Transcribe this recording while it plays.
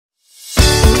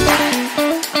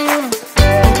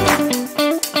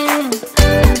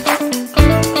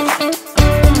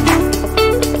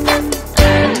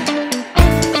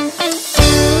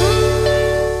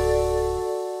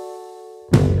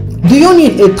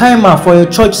a timer for your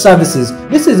church services.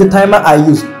 This is the timer I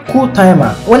use, cool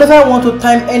timer. Whenever I want to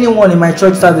time anyone in my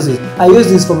church services, I use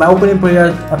this for my opening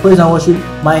prayer, my praise and worship,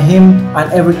 my hymn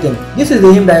and everything. This is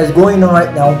the hymn that is going on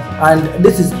right now, and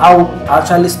this is how I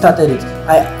actually started it.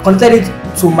 I connected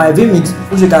it to my vMix,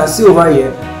 which you can see over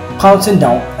here, counting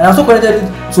down, and I also connected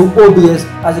it to OBS,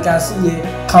 as you can see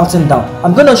here, counting down.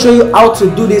 I'm going to show you how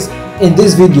to do this in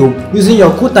this video using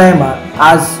your cool timer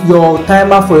as your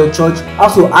timer for your church, how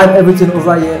to add everything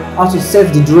over here, how to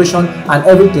set the duration and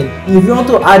everything. And if you want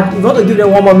to add, if you want to give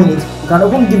them 1 more minute, you can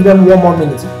even give them 1 more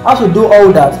minute. How to do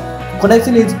all that,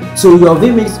 connecting it to your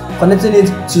vMix, connecting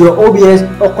it to your OBS,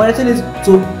 or connecting it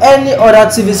to any other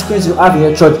TV screens you have in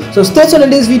your church. So stay tuned in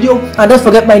this video, and don't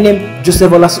forget my name,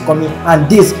 Joseph Olasukomi, and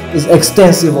this is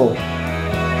Extensible.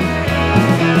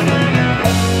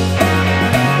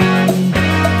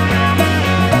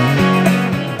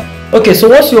 Okay, so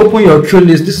once you open your queue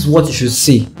list, this is what you should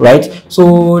see, right?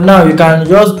 So now you can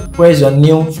just press your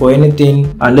new for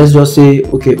anything, and let's just say,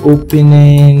 okay,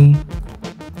 opening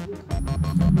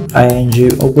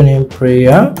opening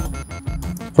prayer.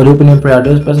 For the opening prayer,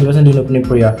 this person doing opening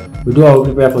prayer, we do our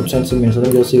opening prayer for 20 minutes. So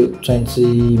let me just say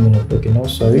 20 minutes. Okay, no,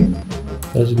 sorry,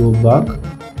 let's go back.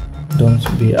 Don't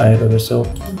be ahead of yourself.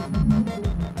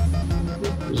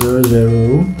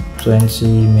 20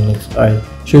 minutes. Alright,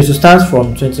 so you should start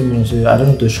from 20 minutes. So I don't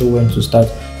need to show when to start.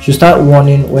 You should start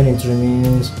warning when it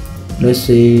remains, let's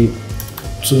say,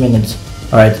 2 minutes.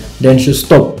 Alright, then you should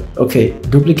stop. Okay,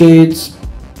 duplicate.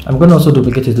 I'm going to also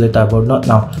duplicate it later, but not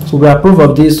now. So we approve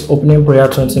of this opening prayer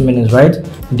 20 minutes, right?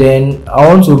 Then I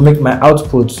want to make my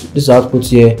output, this output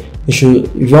here. You should,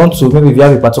 if you want to, maybe if you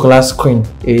have a particular screen,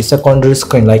 a secondary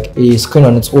screen, like a screen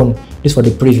on its own, this for the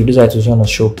preview, this is what you want to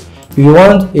show. If you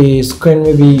want a screen,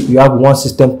 maybe you have one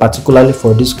system particularly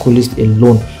for this cool list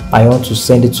alone, I want to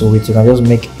send it to it, you can just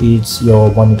make it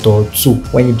your monitor 2.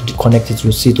 When you connect it,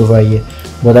 you see it over here.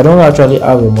 But I don't actually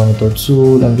have a monitor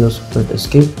 2. Let me just press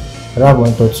escape. I don't have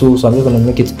monitor 2, so I'm just going to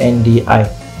make it NDI,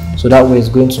 so that way it's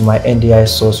going to my NDI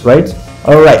source, right?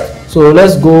 All right, so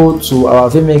let's go to our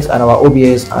vMix and our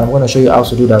OBS, and I'm going to show you how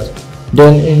to do that.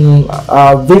 Then in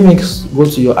our vMix, go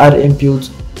to your add input,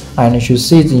 and you should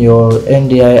see it in your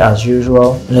NDI as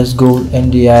usual. Let's go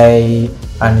NDI,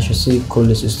 and you should see cool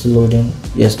list is still loading.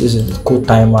 Yes, this is the cool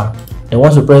timer. Then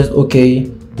once you press OK,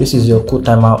 this is your cool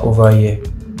timer over here.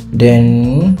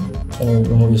 Then let me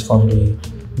remove this from the.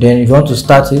 Then if you want to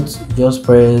start it, just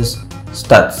press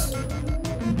start.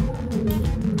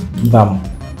 Bam,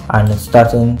 and it's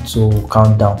starting to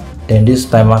count down. Then this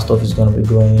timer stuff is going to be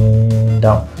going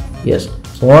down. Yes,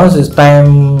 so once it's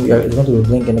time, it's going to be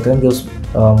blinking. You can just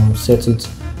set it.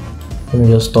 Let me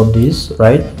just stop this,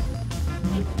 right?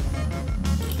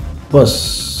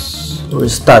 Pause,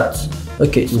 restart.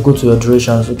 Okay, you go to your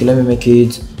durations. Okay, let me make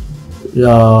it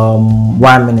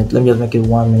 1 minute. Let me just make it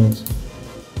 1 minute.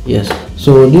 Yes,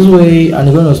 so this way, and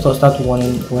you're going to start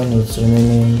warning when it's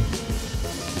remaining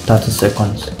 30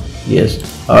 seconds. Yes,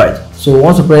 all right, so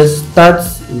once you press start,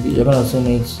 you're going to send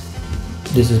it.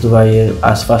 This is over here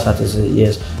as fast as it is.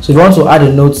 Yes, so if you want to add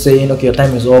a note saying okay, your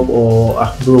time is up, or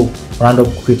bro, round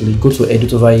up quickly, go to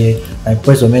edit over here and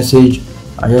press a message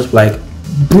and just like,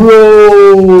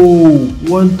 bro,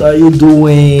 what are you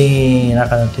doing, that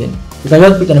kind of thing. You can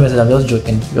just pick any message. I'm just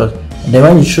joking, because then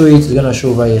when you show it, it's gonna show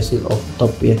over here, see up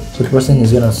top here, so the person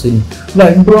is gonna see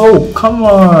like, bro, come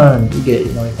on, you get,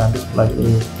 you know, you can just like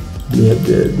blah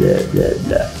blah blah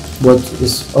blah. But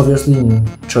it's obviously in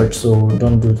church, so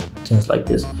don't do things like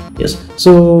this. Yes,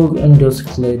 so let me just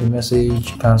clear the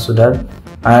message, cancel that,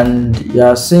 and you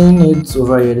are seeing it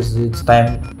over here. This is its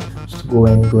time, just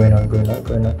going on,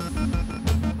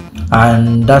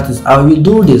 and that is how you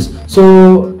do this.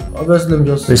 So obviously, let me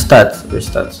just restart.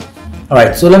 All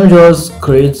right, so let me just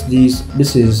create this.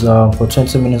 This is for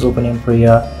 20 minutes opening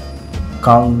prayer,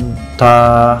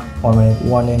 counter 1 minute,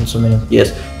 1 and 2 minutes.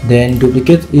 Yes, then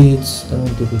duplicate it. Let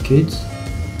me duplicate,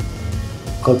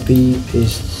 copy,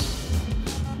 paste.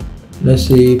 Let's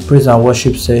say praise and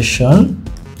worship session,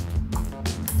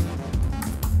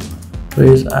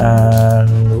 praise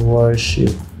and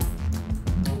worship.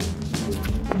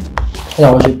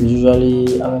 Yeah, worship is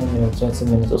usually how many minutes? 20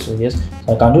 minutes or so. Yes,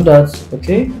 so I can do that.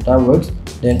 Okay, that works.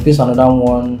 Then paste another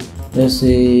one. Let's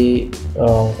say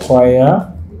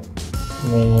choir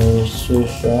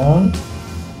administration.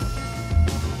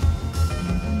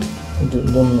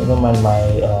 Don't mind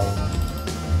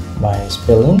my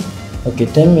spelling. Okay,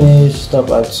 10 minutes. Stop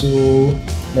at 2.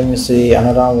 Let me say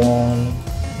another one.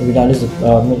 Maybe that is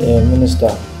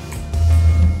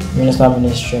minister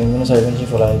ministry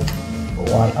for like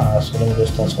 1 hour. So let me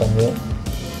just start from here.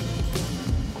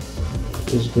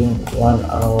 is going 1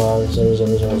 hour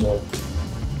 0000,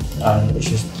 and it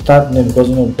should start knowing, because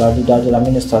you know that the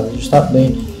minute starts, you start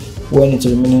knowing when it's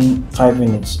remaining 5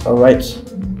 minutes. All right,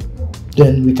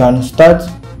 then we can start.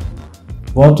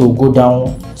 If you want to go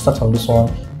down, start from this one.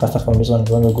 You can start from this one. If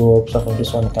you want to go up, start from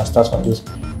this one. You can start from this,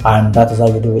 and that is how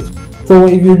you do it. So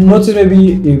if you notice,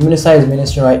 maybe the minister is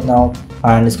ministering right now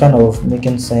and it's kind of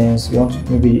making sense, you want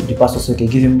to, maybe the pastor says, okay,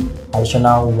 give him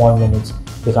additional 1 minute.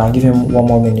 You can give him 1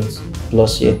 more minute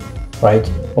plus here, right?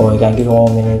 Or you can give him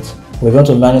 1 minute. We're going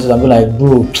to manage it and be like,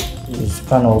 bro, it's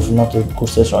kind of not a good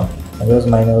session, and just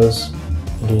minus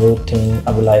the whole thing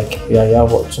and be like, yeah, you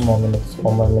have what, 2 more minutes,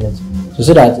 1 more minute. So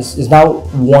say that it's now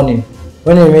warning.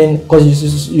 When you mean,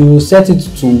 because you set it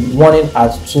to warning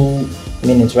at 2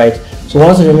 minutes, right? So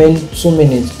once it remains 2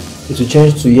 minutes, it will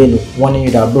change to yellow, warning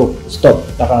you that, bro, stop,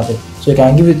 that kind of thing. So you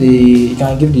can give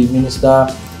the minister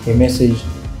a message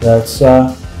that,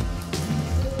 sir,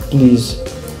 please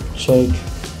check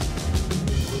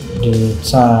the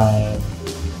time.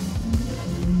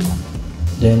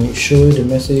 Then you show the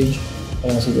message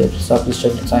and say that, sir, please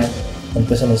check the time, and the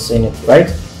person is saying it, right?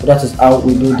 So that is how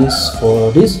we do this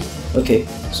for this. Okay,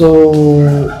 so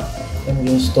let me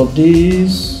just stop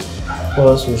this.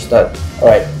 First we start.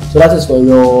 Alright, so that is for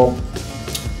your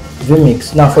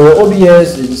vMix. Now for your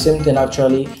OBS, it's the same thing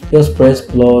actually. Just press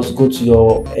plus, go to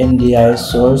your NDI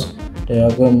source, then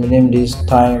you're going to name this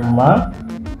timer,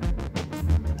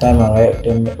 right?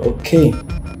 Then okay,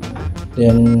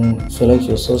 then select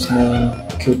your source name,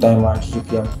 Q timer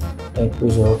GPM, then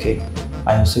close your okay,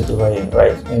 and you see it over here,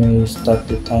 right? Let me start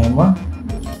the timer.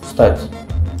 Start.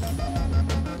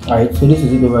 Alright, so this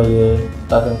is it over here.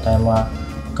 Starting timer.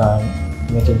 Can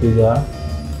make it bigger,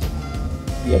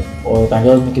 yep, or you can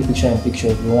just make a picture in picture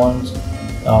if you want.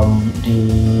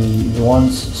 If you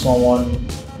want someone,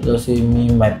 just say me,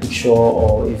 my picture,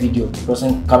 or a video, the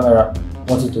person camera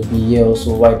wants it to be here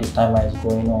also while the timer is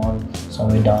going on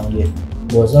somewhere down here,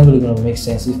 but it's not really going to make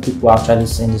sense if people actually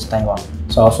seeing this timer.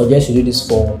 So I'll suggest you do this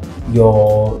for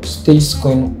your stage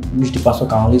screen, which the pastor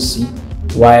can only see,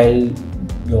 while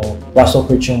your pastor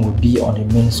preaching will be on the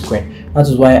main screen. That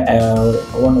is why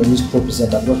I want to use Pro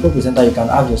Presenter, because Pro Presenter you can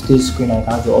have your stage screen and you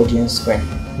can have your audience screen,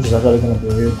 which is actually going to be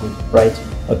real good, right?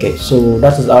 Okay, so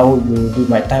that is how you do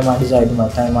my timer. This is how I do my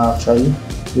timer actually.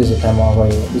 This is the timer over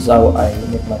here. This is how I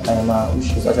make my timer,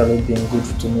 which is actually been good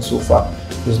to me so far.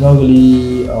 It's not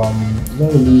really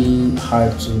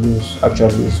hard to use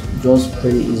actually. It's just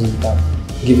pretty easy. You can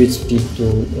give it speed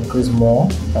to increase more,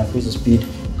 you can increase the speed,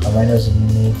 and minus the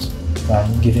minutes,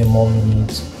 and give it more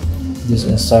minutes. This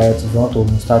inside, if you want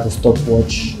to start a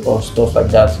stopwatch or stuff like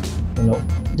that, you know,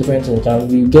 different things.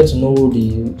 You get to know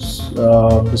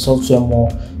the software more,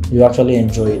 you actually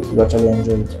enjoy it.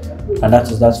 And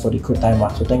that's for the code timer.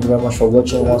 So thank you very much for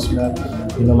watching once more.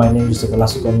 You know, my name is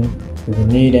Olasunkanmi.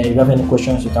 If you have any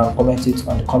questions, you can comment it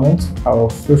on the comments. I will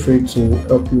feel free to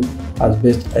help you as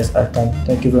best as I can.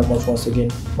 Thank you very much once again.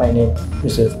 My name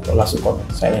is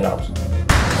Olasunkanmi, signing out.